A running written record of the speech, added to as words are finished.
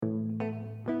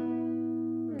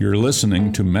You're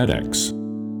listening to MedX,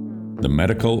 the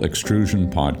Medical Extrusion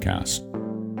Podcast.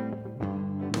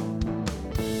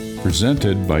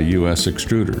 Presented by U.S.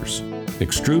 Extruders.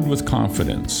 Extrude with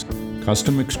confidence.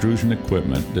 Custom extrusion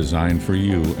equipment designed for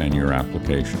you and your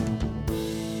application.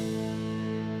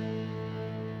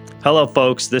 Hello,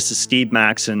 folks. This is Steve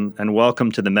Maxon, and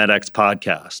welcome to the MedX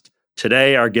Podcast.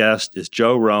 Today, our guest is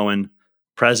Joe Rowan,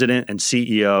 President and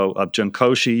CEO of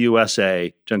Junkosha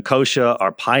USA. Junkosha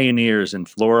are pioneers in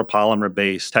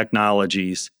fluoropolymer-based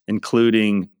technologies,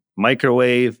 including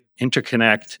microwave,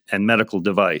 interconnect, and medical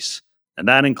device. And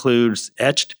that includes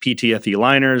etched PTFE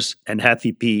liners and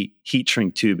FEP heat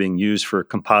shrink tubing used for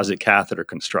composite catheter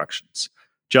constructions.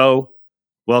 Joe,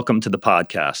 welcome to the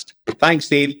podcast. Thanks,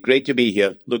 Steve. Great to be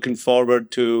here. Looking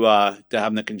forward to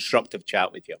having a constructive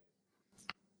chat with you.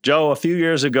 Joe, a few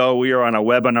years ago, we were on a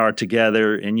webinar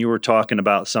together, and you were talking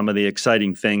about some of the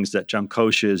exciting things that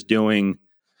Junkosha is doing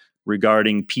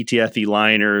regarding PTFE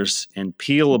liners and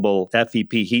peelable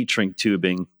FEP heat shrink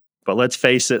tubing. But let's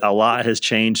face it, a lot has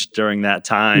changed during that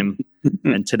time.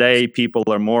 And today, people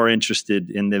are more interested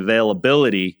in the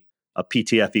availability of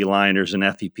PTFE liners and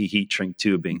FEP heat shrink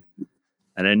tubing.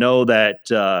 And I know that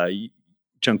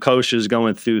Junkosha is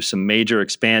going through some major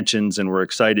expansions, and we're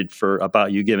excited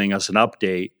about you giving us an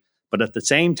update. But at the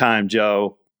same time,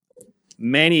 Joe,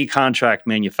 many contract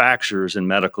manufacturers in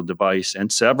medical device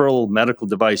and several medical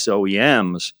device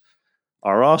OEMs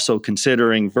are also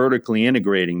considering vertically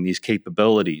integrating these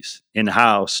capabilities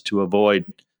in-house to avoid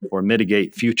or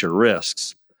mitigate future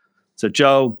risks. So,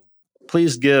 Joe,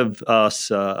 please give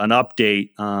us an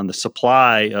update on the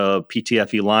supply of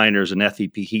PTFE liners and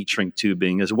FEP heat shrink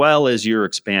tubing, as well as your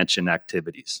expansion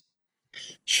activities.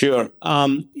 Sure.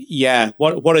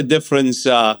 What a difference!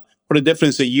 What a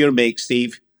difference a year makes,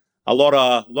 Steve. A lot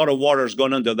of water's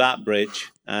gone under that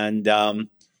bridge, and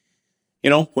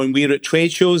when we're at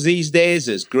trade shows these days,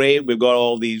 it's great. We've got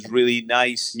all these really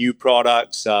nice new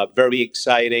products, very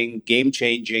exciting,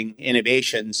 game-changing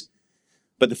innovations.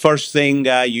 But the first thing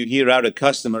you hear out of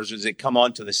customers as they come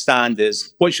onto the stand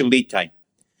is, what's your lead time?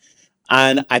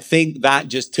 And I think that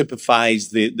just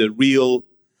typifies the real,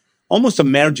 almost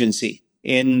emergency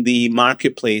in the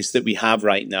marketplace that we have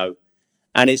right now.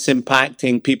 And it's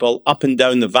impacting people up and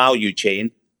down the value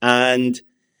chain. And,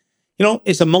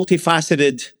 it's a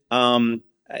multifaceted challenge.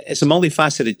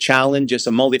 It's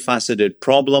a multifaceted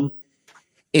problem.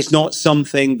 It's not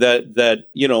something that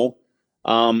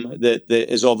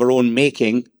is of our own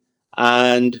making,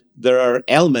 and there are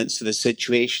elements to the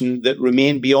situation that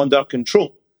remain beyond our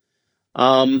control.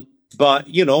 But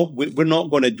we're not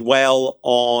going to dwell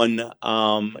on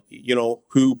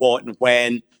who, what, and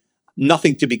when.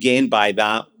 Nothing to be gained by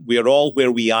that. We're all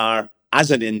where we are as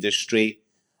an industry,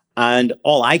 and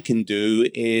all I can do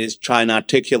is try and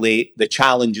articulate the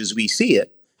challenges we see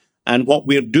it and what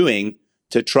we're doing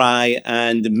to try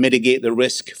and mitigate the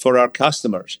risk for our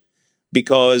customers.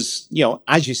 Because,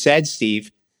 as you said,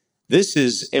 Steve, this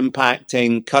is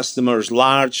impacting customers,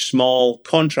 large, small,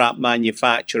 contract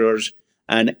manufacturers,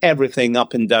 and everything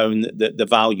up and down the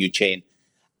value chain.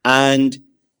 And,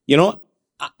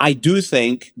 I do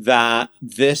think that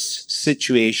this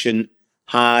situation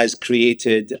has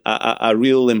created a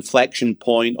real inflection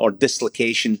point or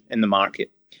dislocation in the market.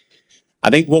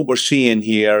 I think what we're seeing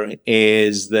here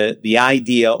is that the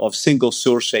idea of single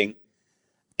sourcing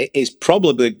is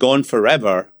probably gone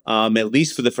forever, at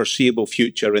least for the foreseeable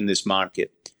future in this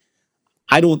market.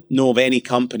 I don't know of any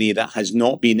company that has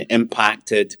not been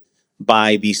impacted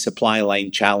by these supply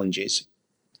line challenges.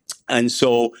 And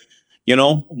so,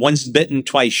 once bitten,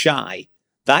 twice shy,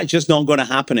 that's just not going to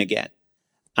happen again.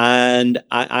 And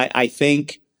I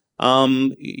think,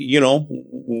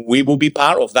 we will be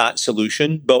part of that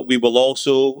solution, but we will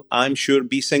also, I'm sure,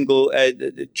 be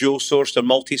dual sourced or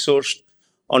multi-sourced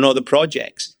on other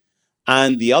projects.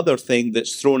 And the other thing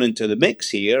that's thrown into the mix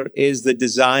here is the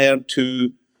desire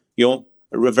to,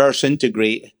 reverse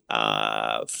integrate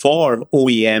for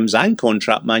OEMs and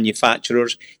contract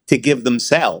manufacturers to give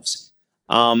themselves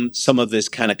some of this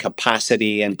kind of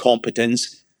capacity and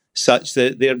competence, such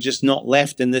that they're just not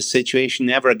left in this situation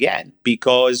ever again,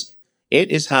 because it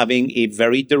is having a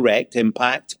very direct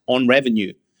impact on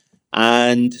revenue.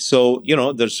 And so,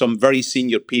 there's some very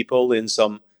senior people in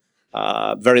some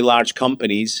very large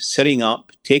companies sitting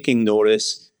up, taking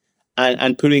notice,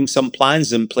 and putting some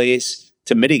plans in place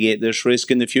to mitigate this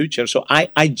risk in the future. So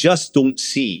I just don't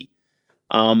see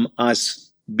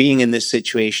us being in this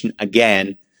situation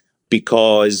again,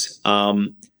 because,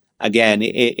 again,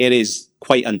 it is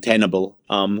quite untenable.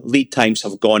 Lead times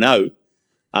have gone out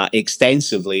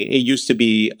extensively. It used to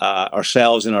be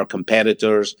ourselves and our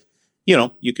competitors,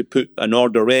 you could put an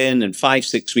order in and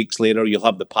 5-6 weeks later, you'll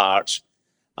have the parts.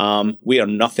 We are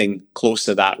nothing close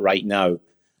to that right now.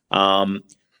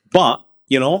 But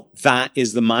that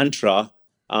is the mantra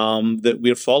that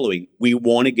we're following. We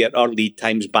want to get our lead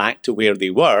times back to where they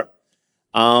were.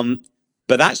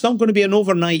 But that's not going to be an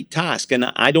overnight task. And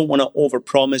I don't want to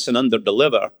overpromise and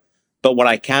underdeliver. But what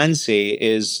I can say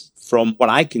is from what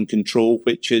I can control,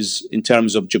 which is in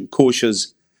terms of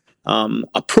Junkosha's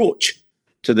approach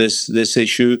to this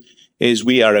issue, is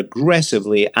we are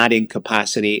aggressively adding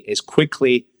capacity as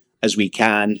quickly as we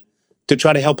can to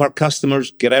try to help our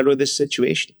customers get out of this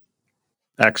situation.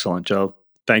 Excellent, Joe.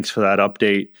 Thanks for that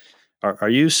update. Are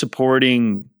you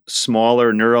supporting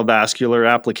smaller neurovascular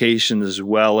applications as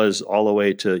well as all the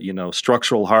way to,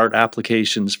 structural heart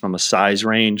applications from a size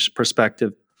range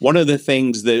perspective? One of the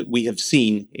things that we have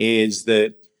seen is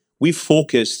that we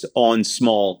focused on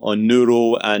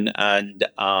neuro and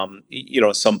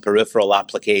some peripheral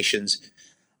applications.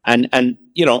 And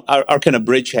our kind of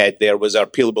bridgehead there was our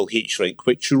peelable heat shrink,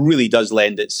 which really does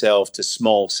lend itself to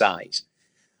small size.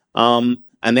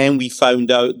 And then we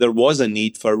found out there was a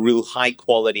need for real high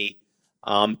quality,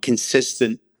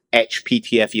 consistent etch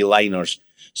PTFE liners.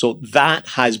 So that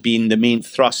has been the main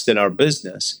thrust in our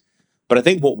business. But I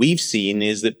think what we've seen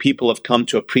is that people have come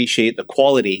to appreciate the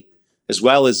quality as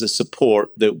well as the support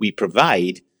that we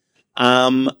provide.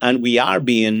 And we are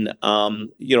being,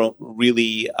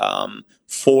 really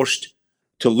forced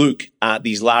to look at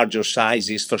these larger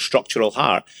sizes for structural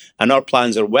heart. And our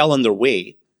plans are well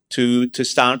underway to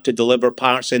start to deliver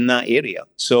parts in that area.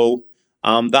 So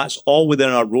that's all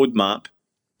within our roadmap.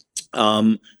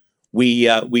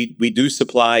 We do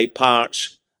supply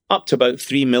parts up to about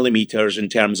 3 millimeters in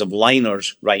terms of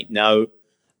liners right now.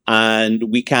 And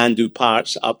we can do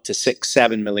parts up to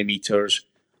 6-7 millimeters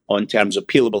in terms of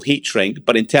peelable heat shrink.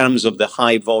 But in terms of the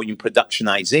high volume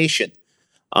productionization,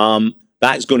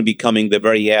 that's going to be coming the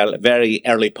very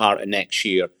early part of next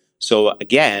year. So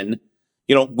again,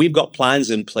 we've got plans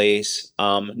in place,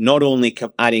 not only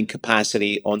adding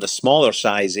capacity on the smaller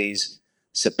sizes,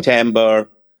 September,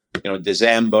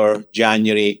 December,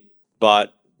 January,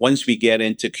 but once we get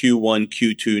into Q1,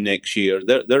 Q2 next year,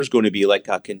 there's going to be like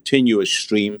a continuous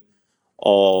stream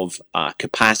of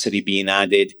capacity being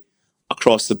added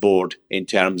across the board in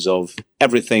terms of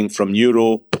everything from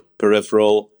neuro,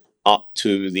 peripheral, up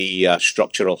to the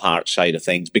structural heart side of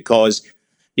things. Because,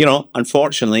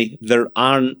 unfortunately, there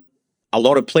aren't a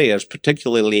lot of players,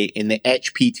 particularly in the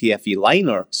etch PTFE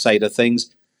liner side of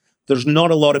things. There's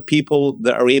not a lot of people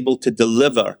that are able to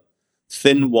deliver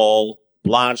thin wall,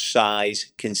 large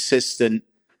size, consistent,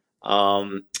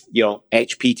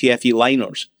 etch PTFE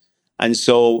liners. And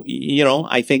so,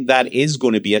 I think that is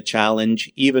going to be a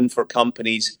challenge even for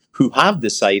companies who have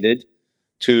decided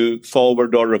to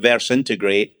forward or reverse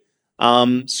integrate.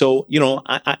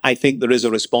 I think there is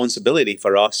a responsibility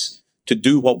for us to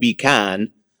do what we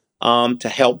can to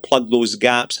help plug those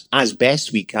gaps as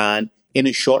best we can in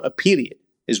as short a period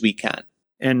as we can.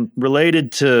 And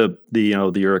related to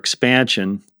your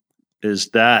expansion, is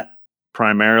that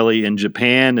primarily in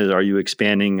Japan? Are you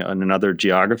expanding in other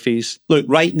geographies? Look,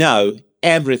 right now,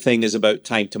 everything is about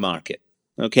time to market.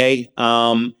 Okay.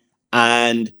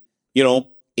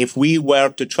 If we were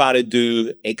to try to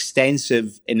do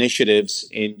extensive initiatives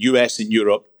in US and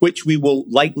Europe, which we will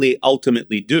likely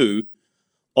ultimately do,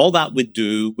 all that would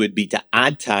do would be to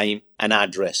add time and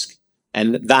add risk.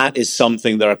 And that is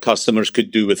something that our customers could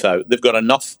do without. They've got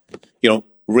enough,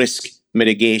 risk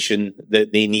mitigation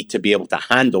that they need to be able to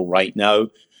handle right now.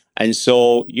 And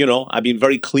so, I've been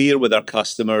very clear with our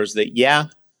customers that,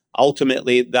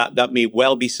 ultimately that may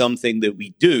well be something that we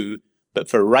do. But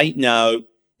for right now,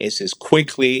 it's as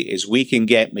quickly as we can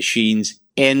get machines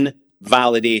in,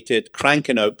 validated,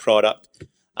 cranking out product,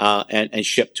 and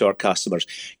shipped to our customers.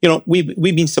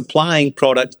 We've been supplying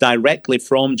products directly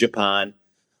from Japan,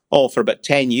 for about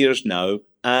 10 years now.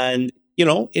 And,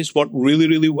 it's worked really,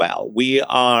 really well. We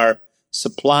are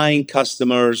supplying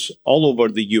customers all over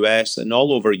the US and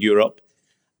all over Europe.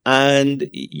 And,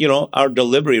 our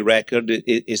delivery record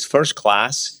is first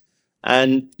class.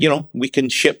 And, we can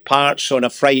ship parts on a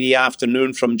Friday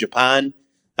afternoon from Japan,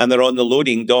 and they're on the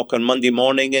loading dock on Monday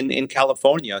morning in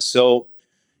California. So,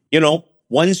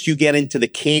 once you get into the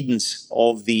cadence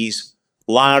of these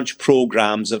large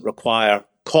programs that require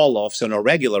call-offs on a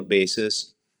regular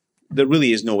basis, there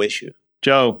really is no issue.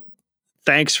 Joe,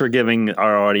 thanks for giving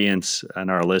our audience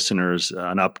and our listeners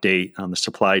an update on the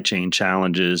supply chain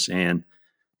challenges and,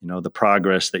 the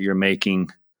progress that you're making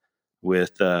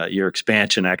with your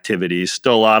expansion activities.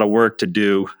 Still a lot of work to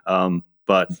do,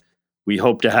 but we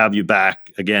hope to have you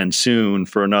back again soon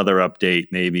for another update,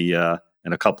 maybe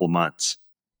in a couple of months.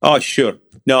 Oh, sure.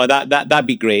 No, that'd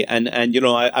be great. And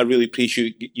I really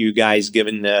appreciate you guys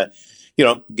giving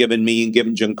giving me and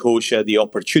giving Junkosha the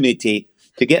opportunity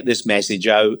to get this message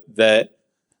out that,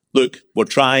 look, we're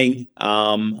trying,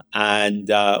 and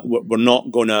we're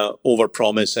not going to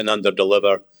overpromise and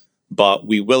underdeliver, but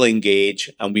we will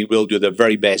engage and we will do the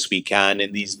very best we can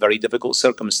in these very difficult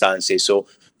circumstances. So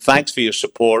thanks for your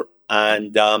support.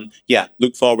 And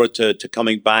look forward to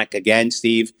coming back again,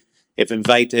 Steve, if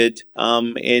invited,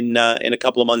 in a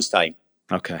couple of months' time.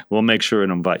 Okay. We'll make sure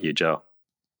and invite you, Joe.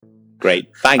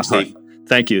 Great. Thanks, Steve.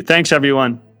 Thank you. Thanks,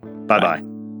 everyone. Bye-bye.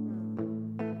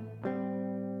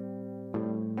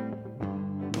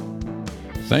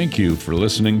 Thank you for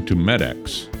listening to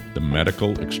MedX, the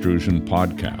Medical Extrusion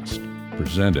Podcast,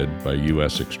 presented by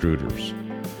US Extruders.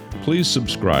 Please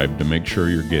subscribe to make sure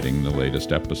you're getting the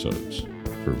latest episodes.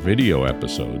 For video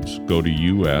episodes, go to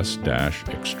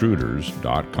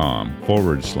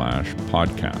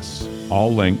us-extruders.com/podcasts.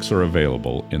 All links are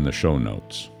available in the show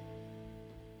notes.